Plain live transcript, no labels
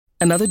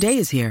Another day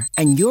is here,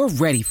 and you're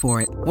ready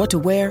for it. What to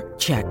wear?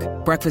 Check.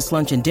 Breakfast,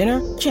 lunch, and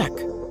dinner? Check.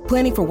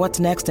 Planning for what's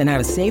next and how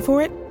to save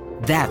for it?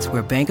 That's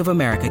where Bank of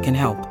America can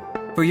help.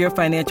 For your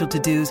financial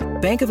to-dos,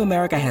 Bank of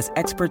America has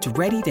experts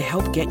ready to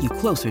help get you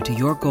closer to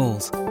your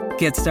goals.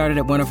 Get started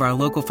at one of our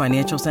local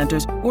financial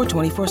centers or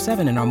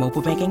 24/7 in our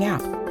mobile banking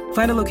app.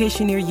 Find a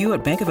location near you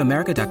at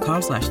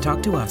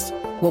bankofamerica.com/talktous.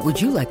 What would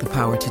you like the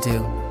power to do?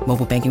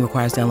 Mobile banking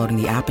requires downloading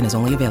the app and is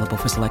only available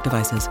for select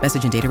devices.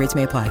 Message and data rates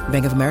may apply.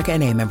 Bank of America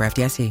N.A., member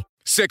FDIC.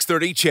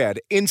 630 CHED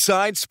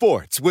Inside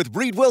Sports with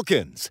Reed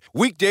Wilkins.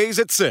 Weekdays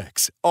at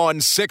 6 on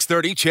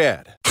 630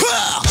 CHED.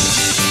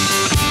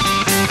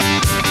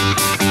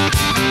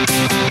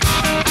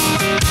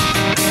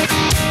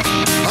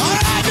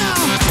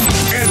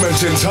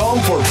 Edmonton's home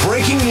for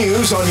breaking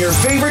news on your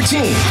favorite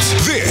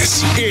teams.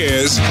 This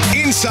is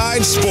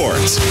Inside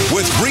Sports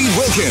with Reed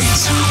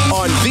Wilkins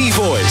on the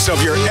voice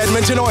of your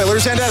Edmonton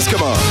Oilers and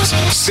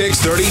Eskimos.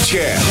 630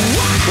 CHED.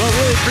 Well,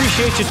 really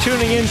appreciate you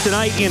tuning in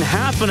tonight. In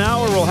half an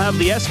hour, we'll have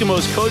the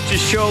Eskimos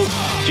Coaches Show.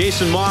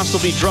 Jason Moss will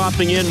be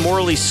dropping in.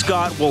 Morley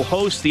Scott will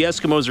host. The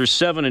Eskimos are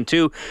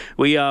 7-2.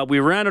 We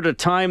ran out of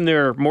time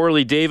there,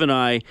 Morley, Dave, and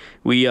I.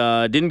 We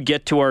didn't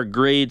get to our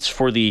grades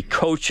for the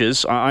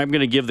coaches. I'm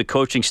going to give the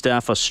coaching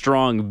staff a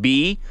strong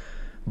B.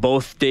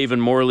 Both Dave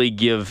and Morley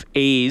give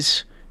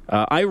A's.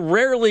 I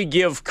rarely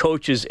give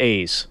coaches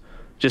A's,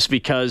 just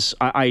because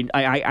I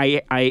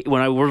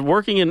when I was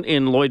working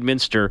in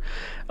Lloydminster,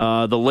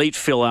 the late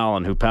Phil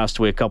Allen, who passed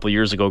away a couple of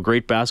years ago,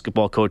 great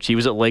basketball coach. He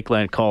was at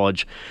Lakeland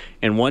College,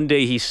 and one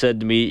day he said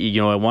to me,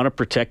 I want to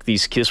protect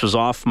these kids. This was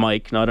off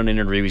mic, not an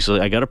interview. He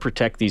said, I got to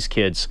protect these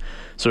kids.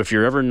 So if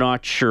you're ever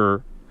not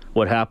sure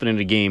what happened in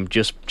the game,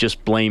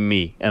 just blame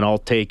me, and I'll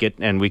take it,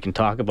 and we can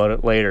talk about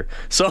it later.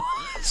 So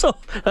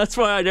that's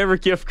why I never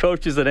give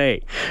coaches an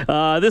A.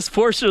 This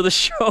portion of the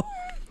show,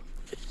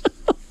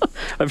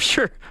 I'm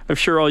sure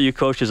all you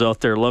coaches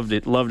out there love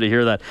to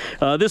hear that.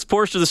 This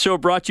portion of the show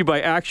brought to you by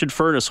Action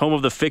Furnace, home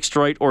of the fixed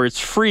right or its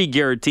free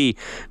guarantee.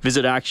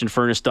 Visit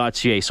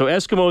actionfurnace.ca. So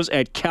Eskimos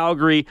at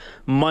Calgary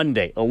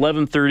Monday,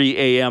 11:30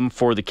 a.m.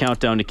 for the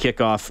countdown to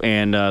kickoff,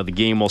 and the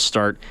game will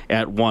start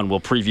at 1. We'll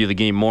preview the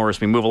game more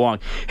as we move along.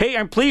 Hey,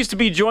 I'm pleased to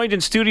be joined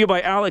in studio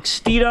by Alex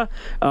Stita,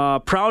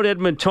 proud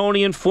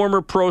Edmontonian,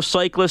 former pro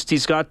cyclist.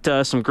 He's got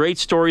some great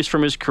stories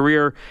from his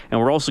career, and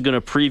we're also going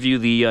to preview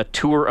the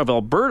Tour of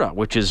Alberta,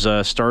 which is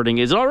starting.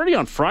 Is it already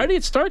on Friday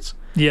it starts?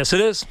 Yes, it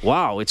is.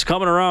 Wow, it's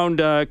coming around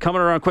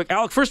quick.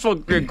 Alex, first of all,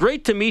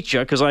 great to meet you,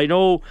 because I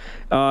know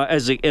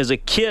as a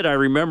kid I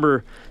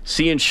remember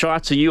seeing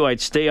shots of you. I'd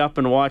stay up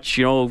and watch,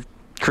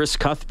 Chris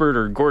Cuthbert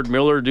or Gord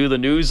Miller do the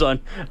news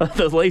on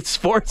the late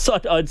sports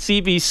on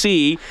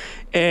CBC.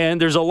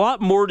 And there's a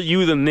lot more to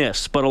you than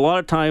this, but a lot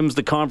of times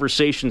the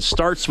conversation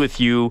starts with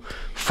you,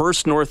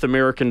 first North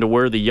American to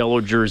wear the yellow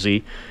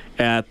jersey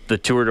at the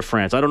Tour de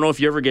France. I don't know if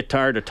you ever get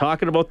tired of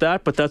talking about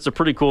that, but that's a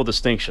pretty cool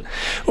distinction.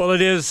 Well,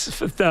 it is.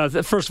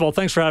 First of all,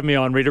 thanks for having me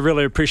on, Reed. I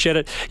really appreciate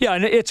it. Yeah,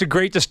 and it's a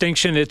great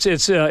distinction. It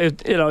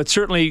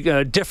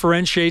certainly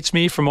differentiates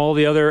me from all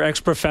the other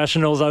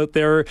ex-professionals out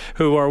there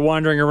who are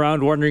wandering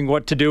around wondering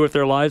what to do with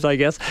their lives, I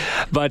guess.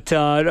 But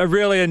I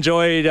really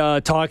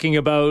enjoyed talking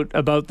about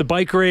the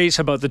bike race,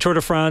 about the Tour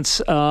de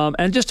France,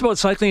 and just about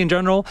cycling in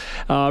general.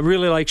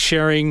 Really like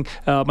sharing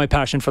my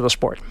passion for the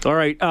sport. All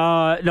right.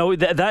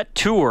 That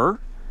tour,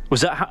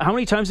 was that how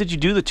many times did you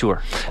do the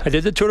tour? I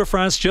did the Tour de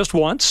France just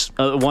once.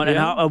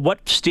 And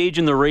what stage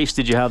in the race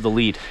did you have the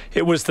lead?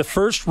 It was the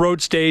first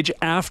road stage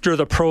after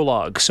the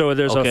prologue. So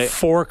there's a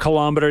 4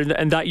 kilometer,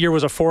 and that year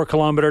was a 4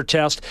 kilometer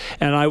test,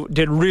 and I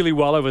did really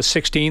well. I was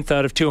 16th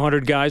out of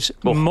 200 guys,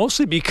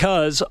 mostly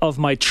because of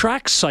my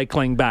track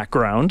cycling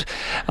background,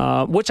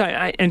 which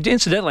and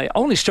incidentally, I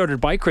only started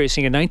bike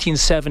racing in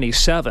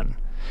 1977.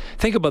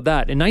 Think about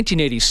that. In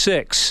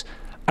 1986,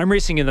 I'm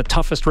racing in the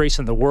toughest race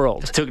in the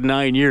world. It took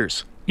 9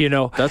 years.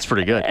 That's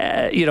pretty good.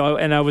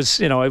 And I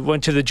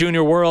went to the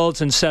Junior Worlds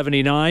in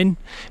 79.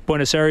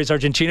 Buenos Aires,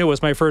 Argentina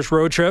was my first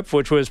road trip,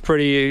 which was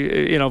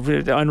pretty,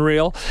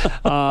 unreal.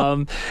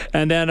 And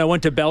then I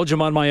went to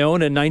Belgium on my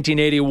own in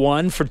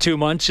 1981 for 2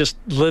 months, just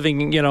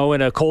living, in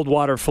a cold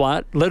water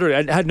flat. Literally,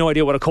 I had no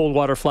idea what a cold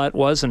water flat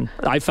was, and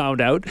I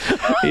found out.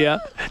 Yeah,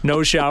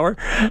 no shower,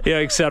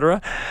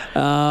 etc.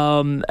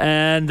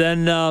 And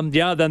then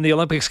the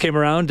Olympics came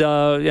around,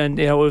 and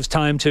it was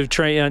time to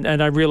train.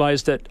 And I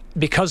realized that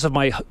because of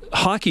my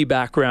hockey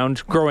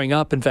background growing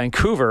up in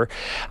Vancouver,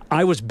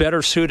 I was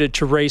better suited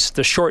to race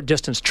the short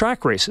distance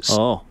track races.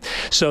 Oh.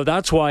 So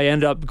that's why I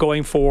ended up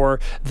going for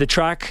the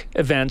track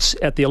events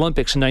at the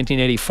Olympics in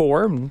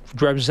 1984,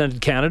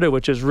 represented Canada,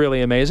 which is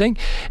really amazing,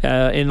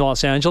 in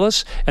Los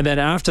Angeles. And then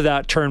after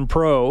that, turned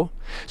pro.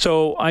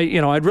 So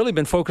I'd really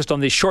been focused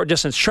on these short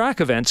distance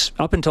track events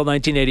up until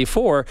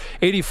 1984,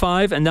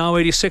 85, and now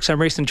 86,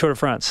 I'm racing Tour de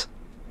France.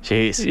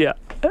 Jeez. Yeah.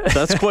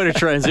 That's quite a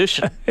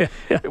transition.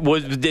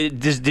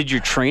 Did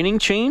your training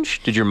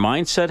change? Did your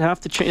mindset have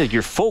to change? Like,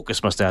 your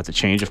focus must have to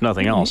change, if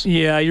nothing else.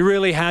 Yeah, you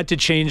really had to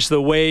change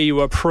the way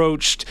you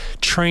approached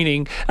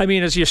training. I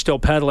mean, as you're still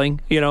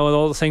pedaling, and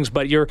all the things,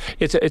 but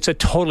it's a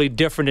totally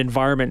different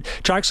environment.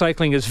 Track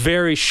cycling is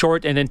very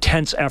short and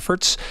intense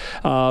efforts,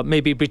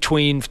 maybe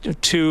between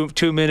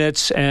two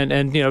minutes and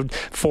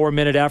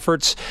 4-minute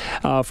efforts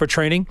for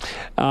training.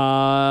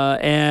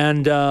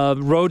 And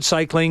road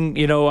cycling,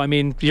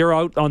 you're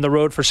out on the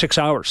road for 6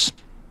 hours.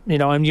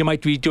 And you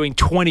might be doing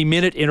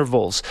 20-minute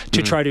intervals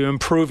to try to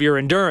improve your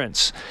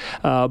endurance.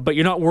 But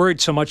you're not worried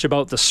so much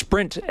about the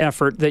sprint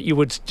effort that you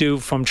would do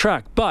from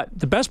track. But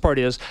the best part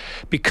is,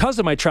 because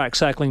of my track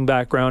cycling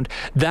background,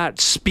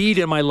 that speed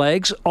in my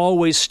legs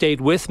always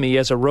stayed with me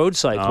as a road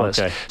cyclist.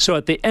 Okay. So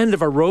at the end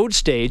of a road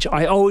stage,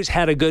 I always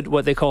had a good,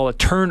 what they call a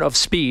turn of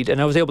speed,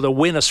 and I was able to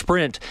win a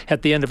sprint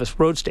at the end of a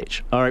road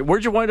stage. All right.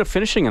 Where'd you wind up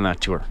finishing in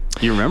that tour?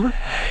 Do you remember?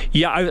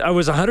 Yeah, I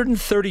was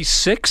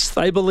 136th,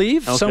 I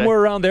believe, somewhere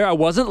around there. I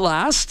wasn't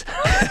last.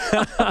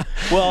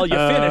 Well, you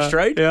finished,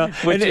 right? Yeah.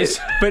 But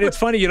it's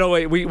funny,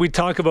 we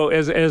talk about,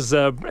 as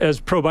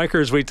pro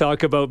bikers, we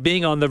talk about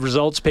being on the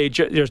results page.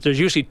 There's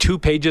usually 2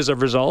 pages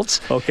of results.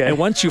 Okay. And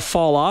once you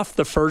fall off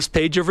the first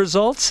page of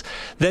results,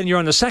 then you're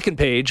on the second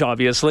page,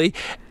 obviously,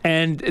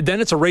 and then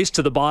it's a race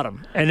to the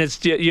bottom. And it's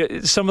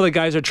some of the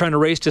guys are trying to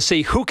race to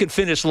see who can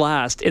finish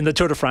last in the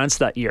Tour de France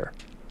that year.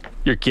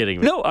 You're kidding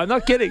me. No, I'm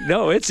not kidding.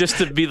 No, it's just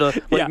to be the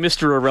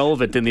Mr.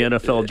 Irrelevant in the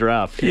NFL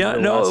draft. Yeah,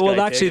 no.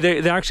 Well, actually,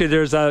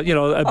 there's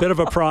a bit of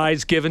a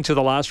prize given to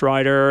the last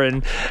rider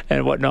and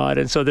whatnot,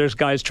 and so there's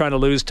guys trying to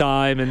lose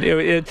time, and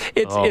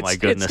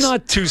it's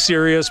not too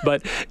serious,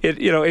 but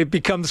it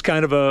becomes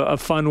kind of a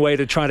fun way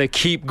to try to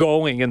keep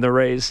going in the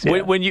race.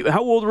 Yeah.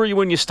 How old were you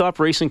when you stopped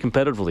racing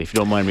competitively, if you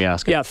don't mind me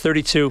asking? Yeah,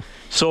 32.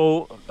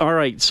 So, all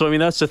right. So, I mean,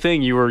 that's the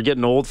thing. You were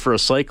getting old for a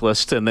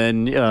cyclist, and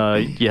then you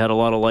had a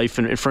lot of life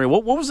in front of you.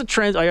 What was the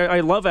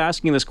I love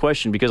asking this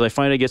question because I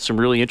find I get some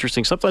really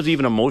interesting, sometimes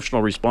even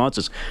emotional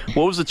responses.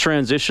 What was the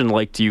transition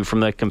like to you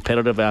from that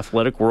competitive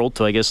athletic world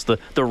to, I guess, the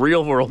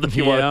real world, if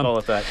you want to call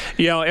it that?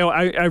 Yeah,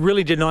 I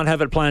really did not have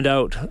it planned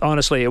out,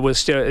 honestly. It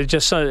was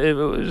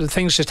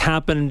things just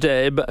happened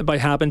by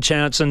happen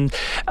chance, and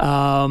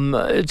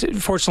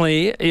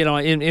fortunately,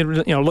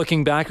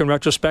 looking back in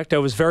retrospect, I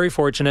was very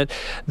fortunate.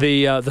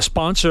 The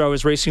sponsor I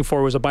was racing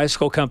for was a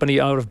bicycle company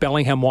out of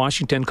Bellingham,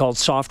 Washington, called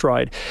Soft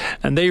Ride,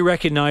 and they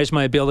recognized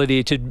my ability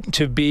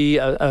to be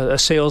a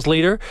sales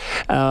leader,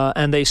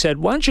 and they said,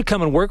 why don't you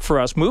come and work for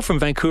us, move from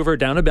Vancouver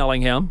down to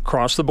Bellingham,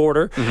 cross the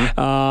border,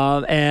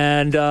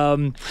 and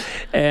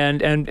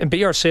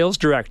be our sales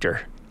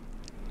director.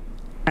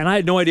 And I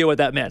had no idea what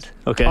that meant.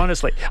 Okay.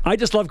 Honestly, I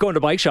just loved going to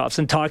bike shops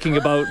and talking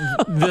about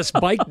this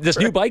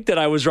new bike that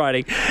I was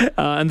riding,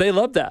 and they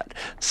loved that.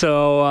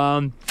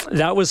 So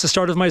that was the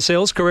start of my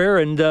sales career,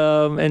 and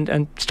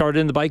started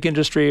in the bike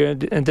industry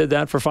and did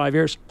that for 5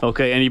 years.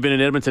 Okay, and you've been in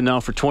Edmonton now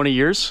for 20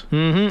 years.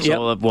 Mm-hmm.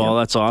 So,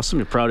 that's awesome.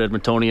 You're proud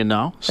Edmontonian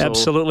now. So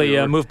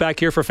absolutely. Moved back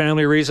here for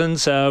family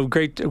reasons.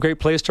 Great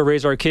place to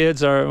raise our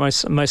kids.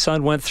 My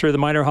son went through the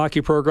minor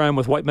hockey program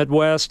with White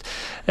Midwest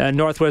and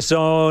Northwest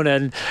Zone,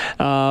 and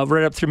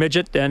right up through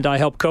midget, and I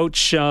help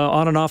coach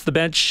on and off the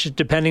bench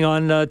depending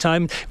on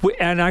time.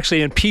 And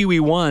actually in Pee Wee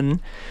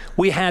 1,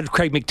 we had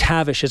Craig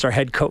McTavish as our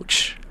head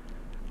coach.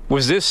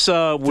 Was this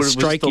the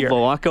lockout/strike,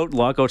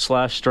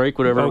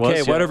 whatever it was?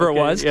 Okay, whatever it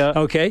was. Yeah.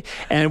 Okay,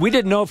 and we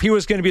didn't know if he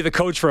was going to be the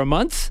coach for a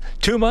month,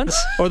 2 months,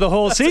 or the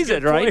whole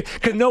season, right?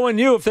 Because no one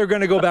knew if they're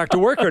going to go back to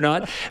work or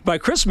not. By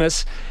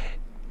Christmas,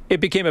 it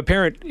became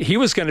apparent he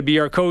was going to be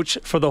our coach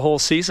for the whole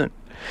season.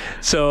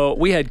 So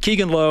we had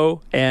Keegan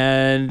Lowe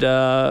and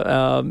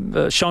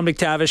Sean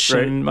McTavish,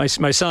 right, and my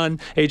son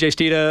AJ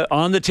Steeda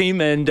on the team,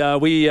 and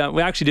we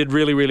actually did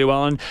really, really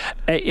well. And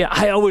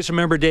I always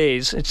remember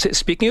days.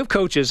 Speaking of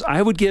coaches,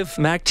 I would give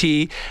Mac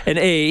T an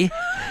A,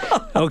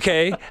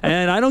 okay,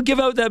 and I don't give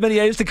out that many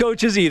A's to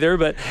coaches either.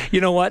 But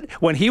you know what?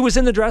 When he was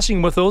in the dressing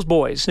room with those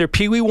boys, they're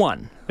Pee Wee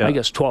 1, I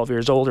guess 12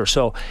 years old or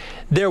so,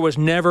 there was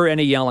never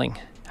any yelling.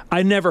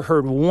 I never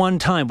heard one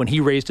time when he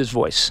raised his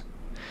voice.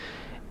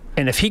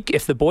 And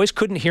if the boys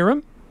couldn't hear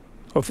him,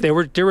 or if they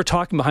were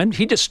talking behind him,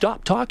 he just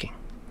stopped talking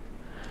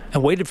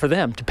and waited for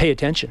them to pay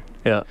attention.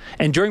 Yeah.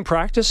 And during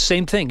practice,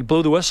 same thing. He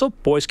blew the whistle.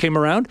 Boys came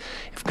around.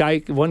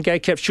 If one guy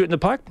kept shooting the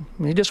puck,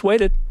 he just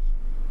waited.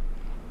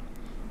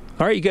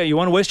 All right, you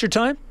want to waste your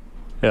time?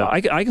 Yeah.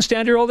 I can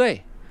stand here all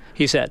day,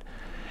 he said.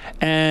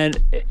 And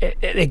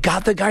it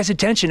got the guy's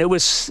attention. It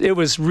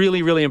was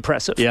really, really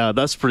impressive. Yeah,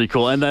 that's pretty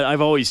cool. And I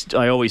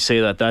always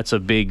say that's a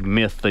big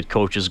myth, that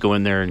coaches go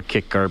in there and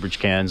kick garbage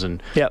cans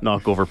and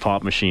knock over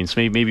pop machines.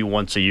 Maybe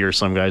once a year,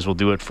 some guys will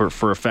do it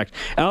for effect.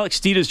 Alex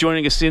Steeda is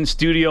joining us in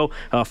studio,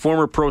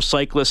 former pro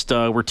cyclist.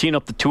 We're teeing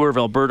up the Tour of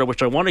Alberta,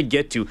 which I want to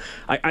get to.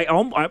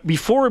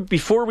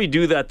 Before we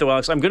do that, though,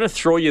 Alex, I'm going to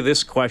throw you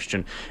this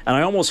question, and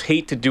I almost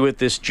hate to do it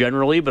this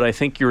generally, but I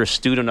think you're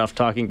astute enough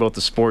talking about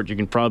the sport. You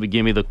can probably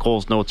give me the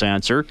Coles Notes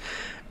answer.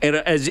 And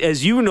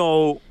as you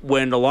know,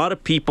 when a lot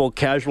of people,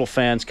 casual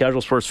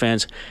sports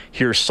fans,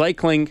 hear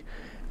cycling,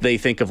 they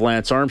think of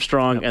Lance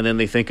Armstrong, and then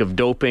they think of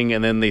doping,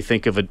 and then they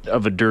think of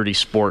a dirty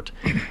sport.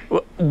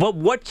 But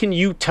what can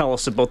you tell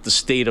us about the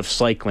state of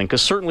cycling?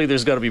 Because certainly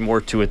there's got to be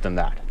more to it than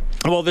that.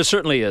 Well, there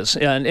certainly is,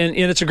 and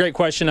it's a great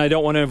question. I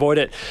don't want to avoid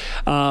it.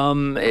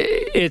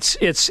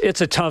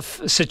 It's a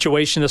tough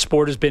situation the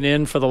sport has been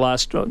in for the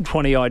last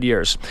 20-odd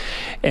years,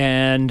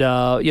 and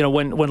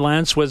when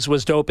Lance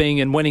was doping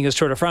and winning his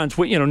Tour de France,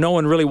 no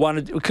one really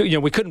wanted.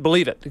 We couldn't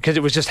believe it because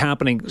it was just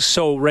happening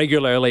so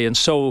regularly and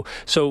so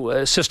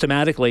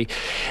systematically.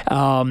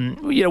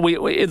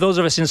 Those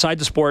of us inside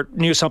the sport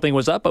knew something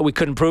was up, but we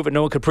couldn't prove it.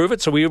 No one could prove it,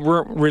 so we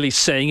weren't really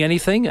saying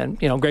anything. And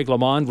Greg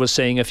LeMond was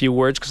saying a few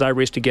words because I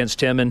raced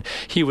against him, and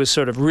he was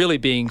sort of really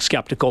being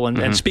skeptical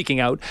and speaking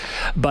out,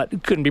 but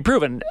couldn't be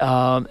proven.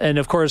 And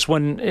of course,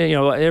 when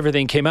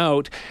everything came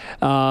out,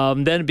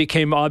 then it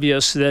became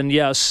obvious. Then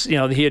yes,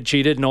 he had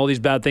cheated and all these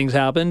bad things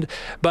happened.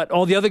 But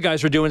all the other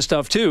guys were doing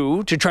stuff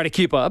too to try to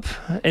keep up,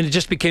 and it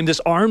just became this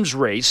arms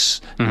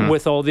race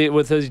with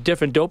the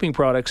different doping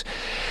products.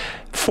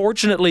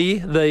 Fortunately,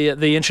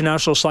 the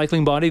International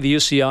Cycling Body, the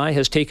UCI,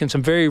 has taken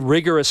some very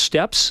rigorous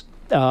steps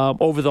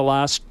over the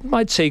last,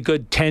 I'd say,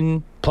 good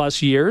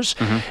 10-plus years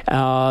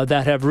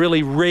that have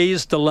really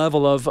raised the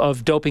level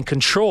of doping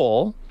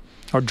control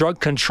or drug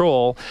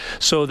control,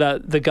 so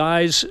that the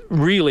guys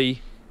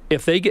really,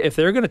 if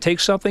they're going to take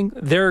something,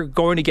 they're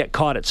going to get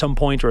caught at some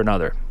point or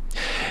another.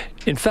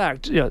 In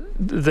fact,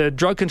 the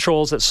drug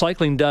controls that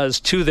cycling does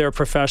to their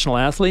professional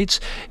athletes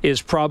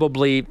is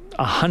probably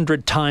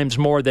 100 times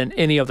more than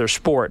any other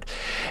sport.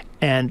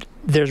 And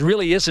there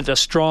really isn't a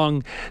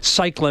strong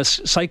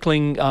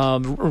cycling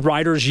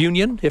riders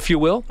union, if you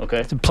will.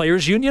 Okay. The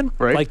players union,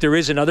 right, like there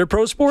is in other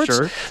pro sports.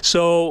 Sure.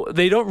 So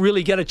they don't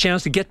really get a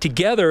chance to get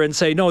together and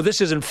say, no,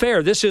 this isn't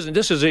fair. This is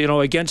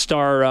against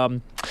our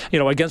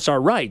against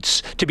our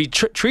rights to be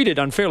treated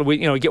unfairly.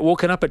 We get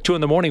woken up at 2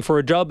 a.m. for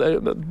a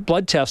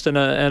blood test and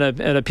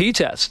a pee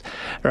test,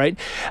 right?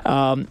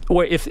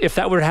 Where if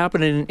that would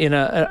happen in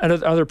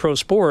other pro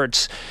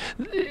sports,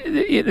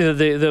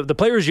 the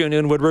players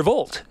union would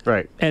revolt.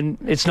 Right. And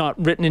it's not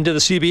written into the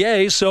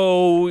CBA,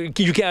 so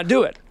you can't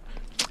do it.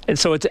 And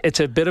so it's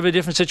a bit of a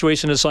different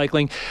situation in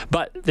cycling,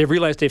 but they've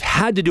realized they've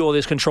had to do all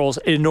these controls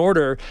in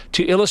order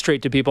to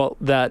illustrate to people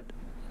that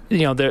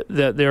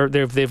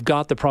they've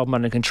got the problem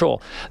under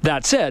control.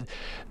 That said,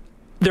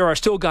 there are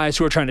still guys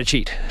who are trying to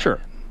cheat. Sure.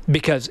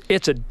 Because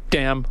it's a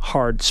damn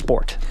hard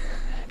sport.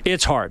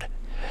 It's hard.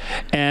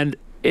 And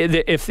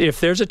if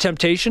there's a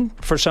temptation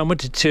for someone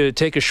to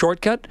take a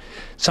shortcut,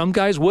 some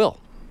guys will.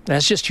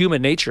 That's just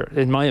human nature,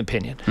 in my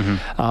opinion.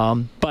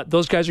 But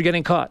those guys are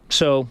getting caught.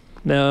 So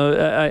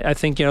I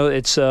think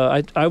it's.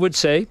 I would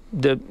say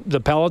the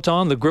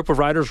peloton, the group of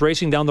riders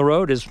racing down the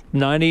road, is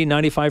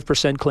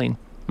 95% clean.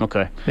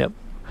 Okay. Yep.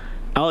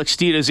 Alex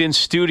Steed is in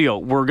studio.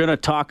 We're going to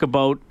talk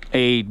about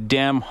a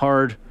damn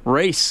hard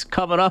race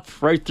coming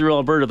up right through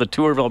Alberta, the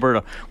Tour of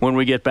Alberta, when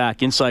we get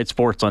back. Inside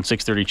Sports on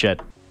 630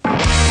 CHED.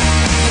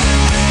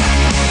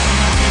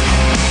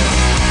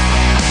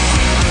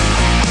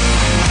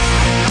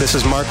 This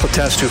is Mark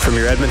Letestu from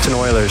your Edmonton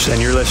Oilers, and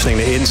you're listening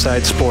to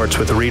Inside Sports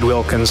with Reed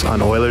Wilkins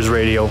on Oilers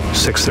Radio,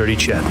 630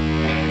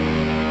 CHED.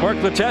 Mark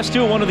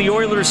Letestu, one of the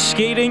Oilers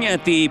skating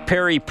at the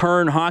Perry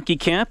Pern Hockey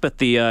Camp at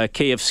the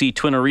KFC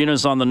Twin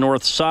Arenas on the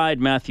north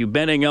side. Matthew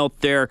Benning out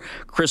there.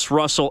 Chris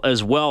Russell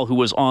as well, who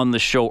was on the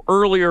show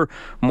earlier.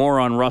 More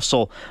on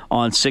Russell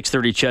on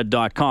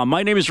 630ched.com.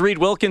 My name is Reed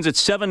Wilkins.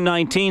 It's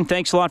 7:19.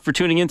 Thanks a lot for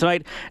tuning in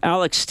tonight.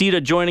 Alex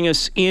Steeda joining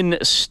us in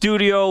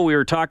studio. We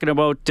were talking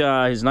about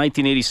his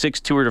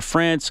 1986 Tour de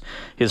France,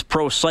 his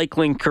pro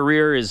cycling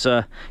career,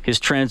 his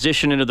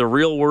transition into the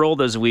real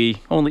world, as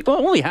we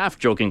only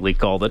half-jokingly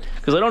called it,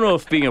 because I don't know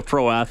if being a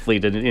pro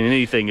athlete in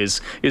anything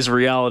is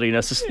reality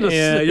necessarily.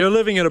 Yeah, you're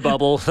living in a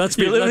bubble. Let's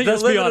be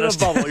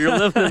honest. You're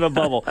living in a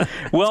bubble.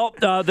 Well,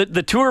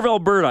 the Tour of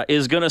Alberta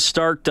is going to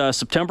start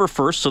September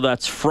 1st, so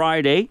that's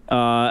Friday,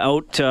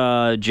 out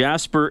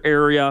Jasper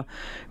area.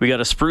 We got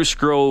a Spruce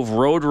Grove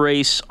road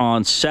race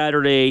on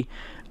Saturday,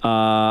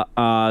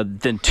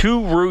 then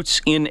 2 routes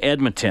in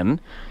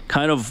Edmonton.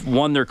 Kind of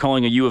one they're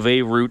calling a U of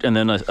A route, and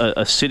then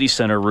a city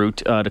center route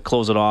to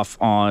close it off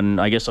on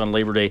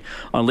Labor Day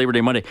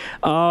Monday.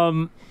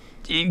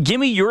 Give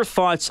me your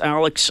thoughts,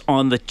 Alex,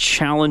 on the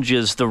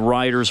challenges the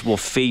riders will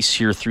face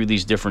here through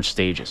these different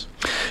stages.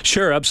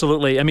 Sure,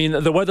 absolutely. I mean,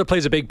 the weather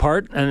plays a big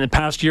part. And in the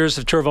past years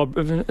of Tour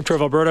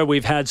of Alberta,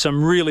 we've had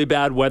some really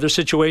bad weather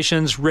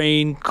situations,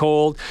 rain,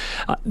 cold.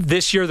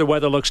 This year, the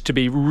weather looks to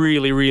be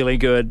really, really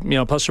good.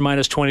 Plus or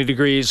minus 20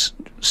 degrees,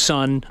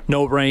 sun,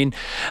 no rain.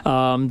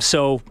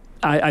 So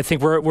I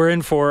think we're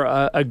in for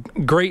a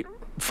great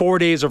 4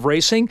 days of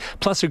racing,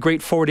 plus a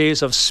great 4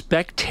 days of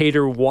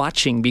spectator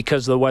watching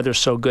because the weather's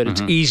so good.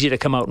 It's easy to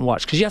come out and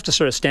watch because you have to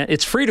sort of stand.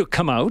 It's free to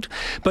come out,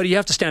 but you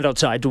have to stand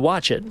outside to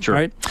watch it,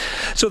 right?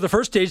 So the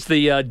first stage,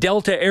 the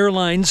Delta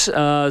Airlines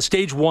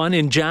Stage 1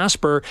 in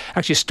Jasper,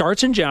 actually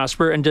starts in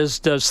Jasper and does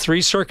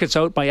 3 circuits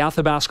out by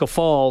Athabasca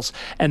Falls,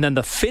 and then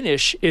the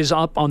finish is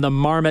up on the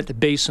Marmot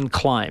Basin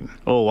Climb.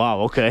 Oh, wow,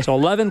 okay. So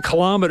 11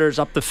 kilometers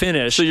up the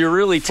finish. So you're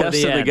really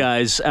testing the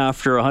guys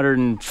after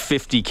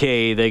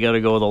 150K. They got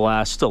to go the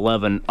last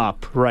 11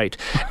 up. Right.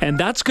 And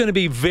that's going to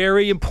be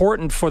very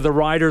important for the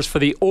riders for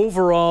the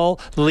overall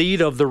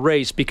lead of the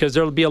race because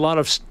there will be a lot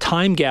of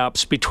time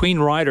gaps between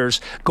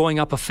riders going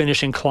up a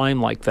finishing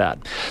climb like that.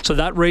 So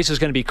that race is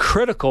going to be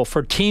critical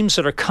for teams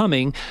that are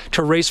coming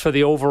to race for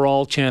the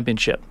overall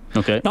championship.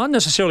 Okay. Not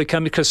necessarily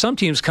come because some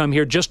teams come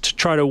here just to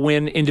try to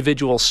win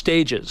individual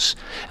stages,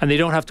 and they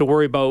don't have to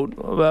worry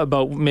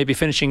about maybe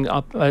finishing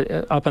up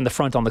in the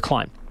front on the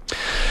climb.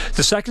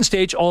 The second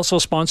stage, also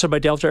sponsored by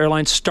Delta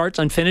Airlines, starts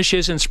and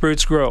finishes in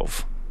Spruce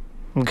Grove.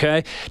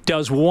 Okay,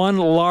 does one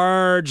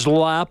large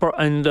lap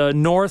in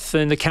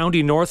the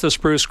county north of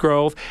Spruce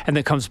Grove, and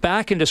then comes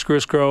back into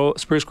Spruce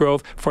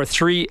Grove for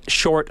 3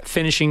 short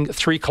finishing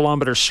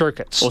 3-kilometer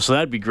circuits. Oh, so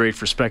that'd be great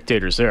for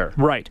spectators there.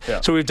 Right.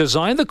 Yeah. So we've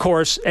designed the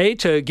course, A,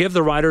 to give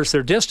the riders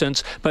their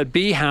distance, but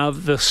B,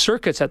 have the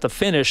circuits at the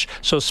finish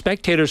so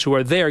spectators who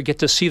are there get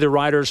to see the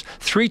riders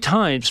 3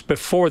 times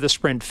before the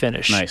sprint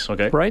finish. Nice,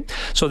 okay. Right?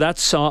 So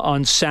that's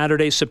on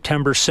Saturday,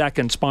 September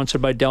 2nd,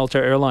 sponsored by Delta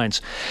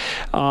Airlines.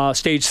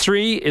 Stage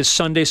 3 is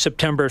Sunday,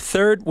 September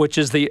 3rd, which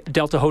is the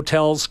Delta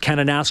Hotels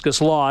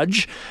Kananaskis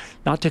Lodge.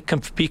 Not to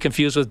be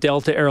confused with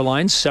Delta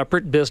Airlines,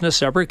 separate business,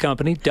 separate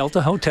company.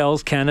 Delta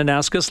Hotels,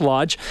 Kananaskis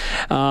Lodge,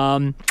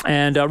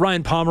 and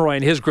Ryan Pomeroy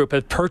and his group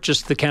have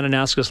purchased the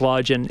Kananaskis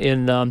Lodge in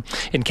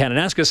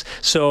Kananaskis,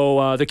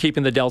 so they're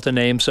keeping the Delta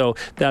name. So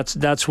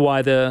that's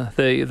why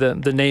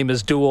the name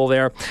is dual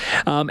there,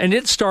 and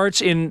it starts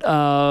just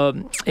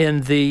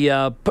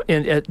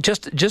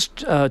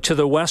to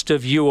the west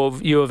of U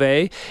of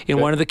A in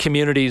one of the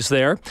communities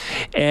there,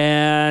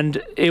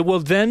 and it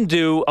will then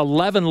do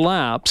 11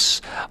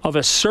 laps of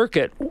a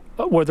circuit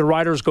where the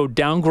riders go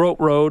down Grote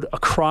Road,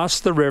 across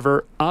the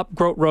river, up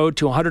Grote Road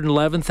to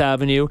 111th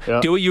Avenue,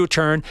 do a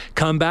U-turn,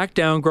 come back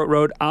down Grote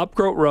Road, up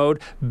Grote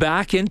Road,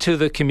 back into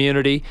the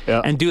community,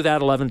 and do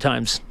that 11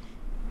 times.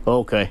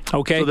 Okay.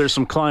 So there's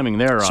some climbing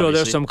there, obviously. So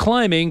there's some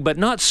climbing, but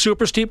not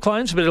super steep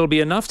climbs, but it'll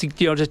be enough to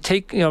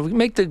take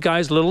make the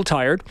guys a little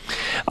tired.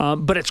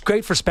 But it's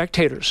great for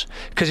spectators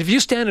because if you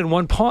stand in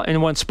one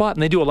spot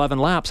and they do 11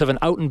 laps of an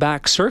out and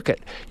back circuit,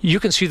 you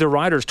can see the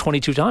riders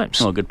 22 times.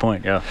 Oh, good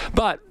point. Yeah.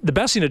 But the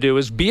best thing to do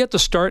is be at the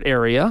start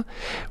area,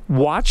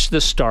 watch the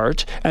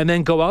start, and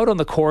then go out on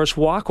the course,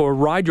 walk or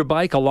ride your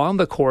bike along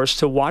the course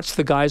to watch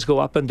the guys go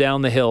up and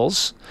down the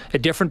hills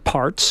at different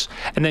parts,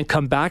 and then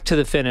come back to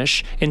the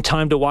finish in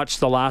time to watch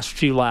the last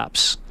few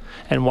laps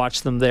and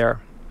watch them there.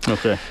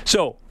 Okay.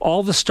 So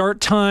all the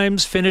start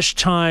times, finish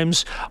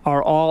times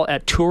are all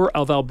at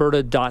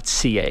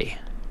tourofalberta.ca.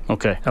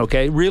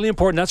 Okay. Really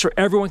important. That's where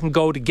everyone can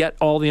go to get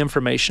all the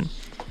information.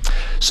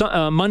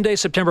 So, Monday,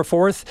 September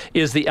 4th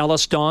is the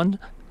Ellis Dawn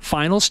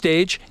final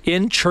stage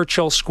in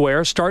Churchill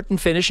Square, start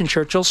and finish in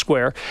Churchill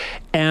Square,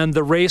 and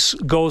the race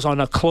goes on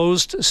a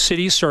closed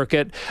city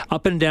circuit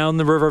up and down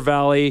the river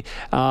valley.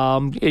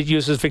 It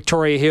uses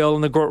Victoria Hill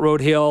and the Grote Road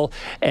Hill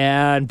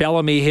and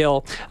Bellamy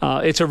Hill.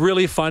 It's a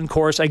really fun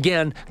course.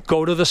 Again,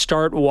 go to the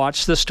start,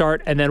 watch the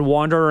start, and then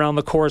wander around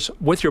the course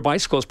with your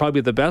bicycle is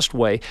probably the best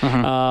way.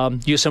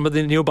 Use some of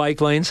the new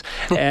bike lanes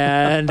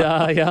and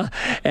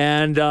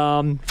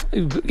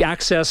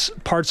access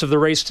parts of the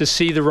race to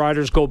see the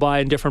riders go by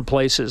in different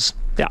places.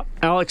 Yeah,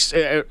 Alex,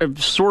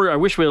 sorry, I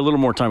wish we had a little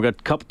more time.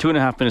 We've got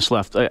 2.5 minutes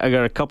left. I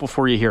got a couple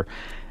for you here.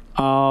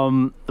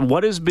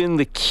 What has been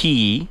the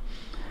key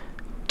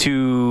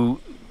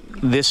to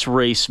this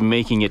race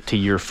making it to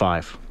year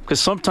 5? Because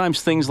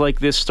sometimes things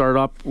like this start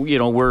up,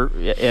 where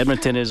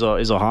Edmonton is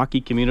a hockey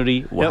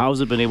community. Well, how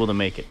has it been able to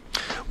make it?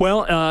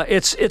 Well,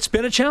 it's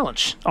been a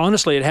challenge.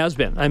 Honestly, it has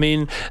been. I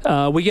mean,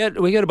 we get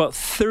about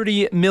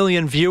 30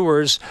 million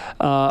viewers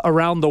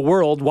around the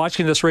world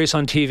watching this race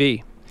on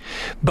TV.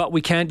 But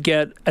we can't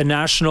get a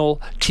national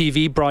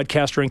TV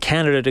broadcaster in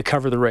Canada to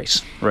cover the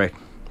race. Right.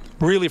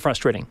 Really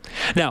frustrating.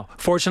 Now,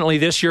 fortunately,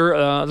 this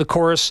year the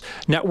Chorus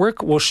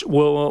Network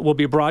will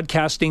be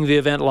broadcasting the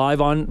event live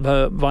on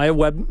via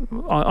web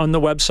on the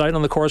website,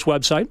 on the Chorus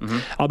website.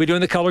 I'll be doing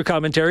the color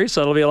commentary,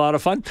 so that'll be a lot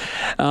of fun.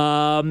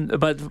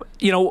 But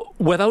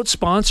without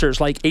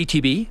sponsors like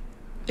ATB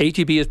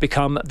has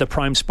become the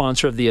prime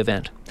sponsor of the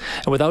event,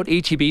 and without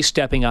ATB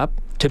stepping up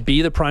to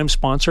be the prime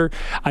sponsor,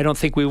 I don't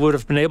think we would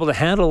have been able to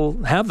have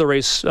the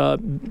race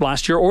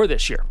last year or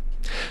this year.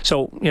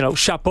 So,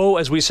 chapeau,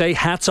 as we say,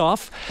 hats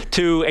off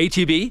to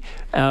ATB,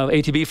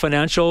 ATB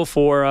Financial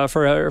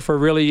for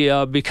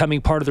really becoming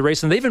part of the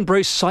race. And they've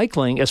embraced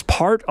cycling as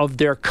part of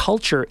their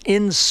culture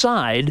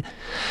inside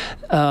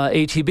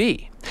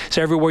ATB.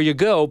 So everywhere you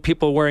go,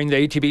 people are wearing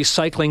the ATB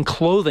cycling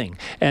clothing,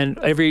 and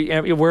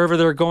wherever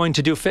they're going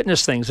to do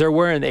fitness things, they're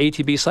wearing the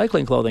ATB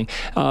cycling clothing.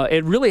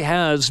 It really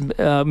has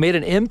made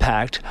an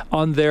impact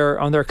on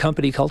their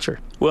company culture.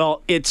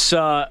 Well,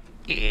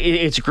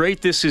 it's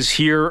great this is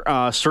here.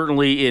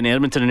 Certainly in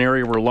Edmonton, an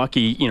area we're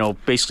lucky,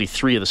 basically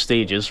 3 of the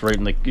stages, right?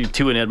 And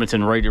 2 in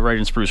Edmonton, right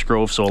in Spruce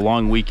Grove. So a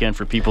long weekend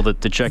for people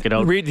to check it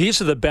out.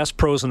 These are the best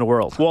pros in the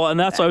world. Well, and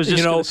that's what I was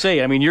just going to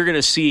say. I mean, you're going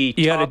to see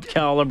top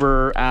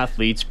caliber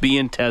athletes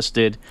being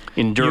tested,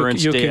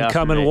 endurance you day can after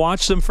come day. and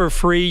watch them for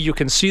free. You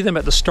can see them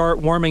at the start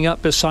warming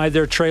up beside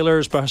their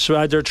trailers,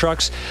 beside their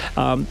trucks.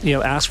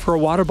 Ask for a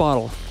water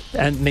bottle.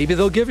 And maybe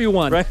they'll give you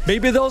one. Right.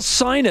 Maybe they'll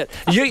sign it.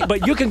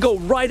 But you can go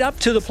right up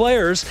to the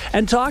players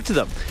and talk to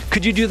them.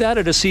 Could you do that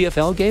at a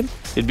CFL game?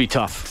 It'd be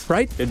tough.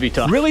 Right? It'd be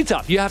tough. Really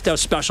tough. You have to have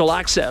special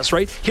access,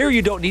 right? Here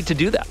you don't need to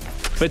do that.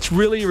 It's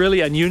really, really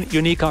a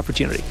unique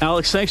opportunity.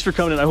 Alex, thanks for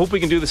coming in. I hope we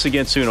can do this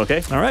again soon,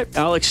 okay? All right.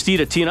 Alex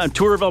Stita,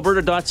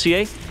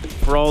 tourofalberta.ca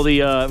for all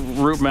the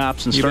route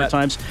maps and start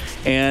times.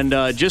 And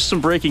just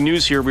some breaking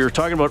news here. We were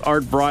talking about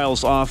Art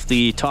Briles off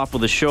the top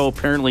of the show.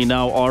 Apparently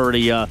now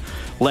already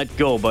let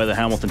go by the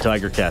Hamilton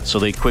Tiger Cats, so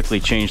they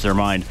quickly changed their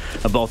mind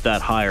about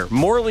that hire.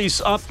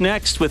 Morley's up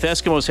next with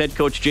Eskimos head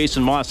coach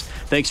Jason Maas.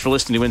 Thanks for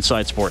listening to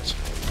Inside Sports.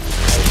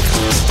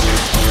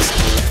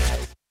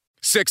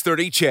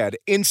 630 CHED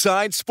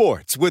Inside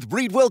Sports with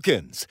Reed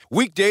Wilkins.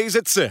 Weekdays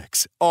at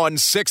 6 on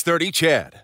 630 CHED.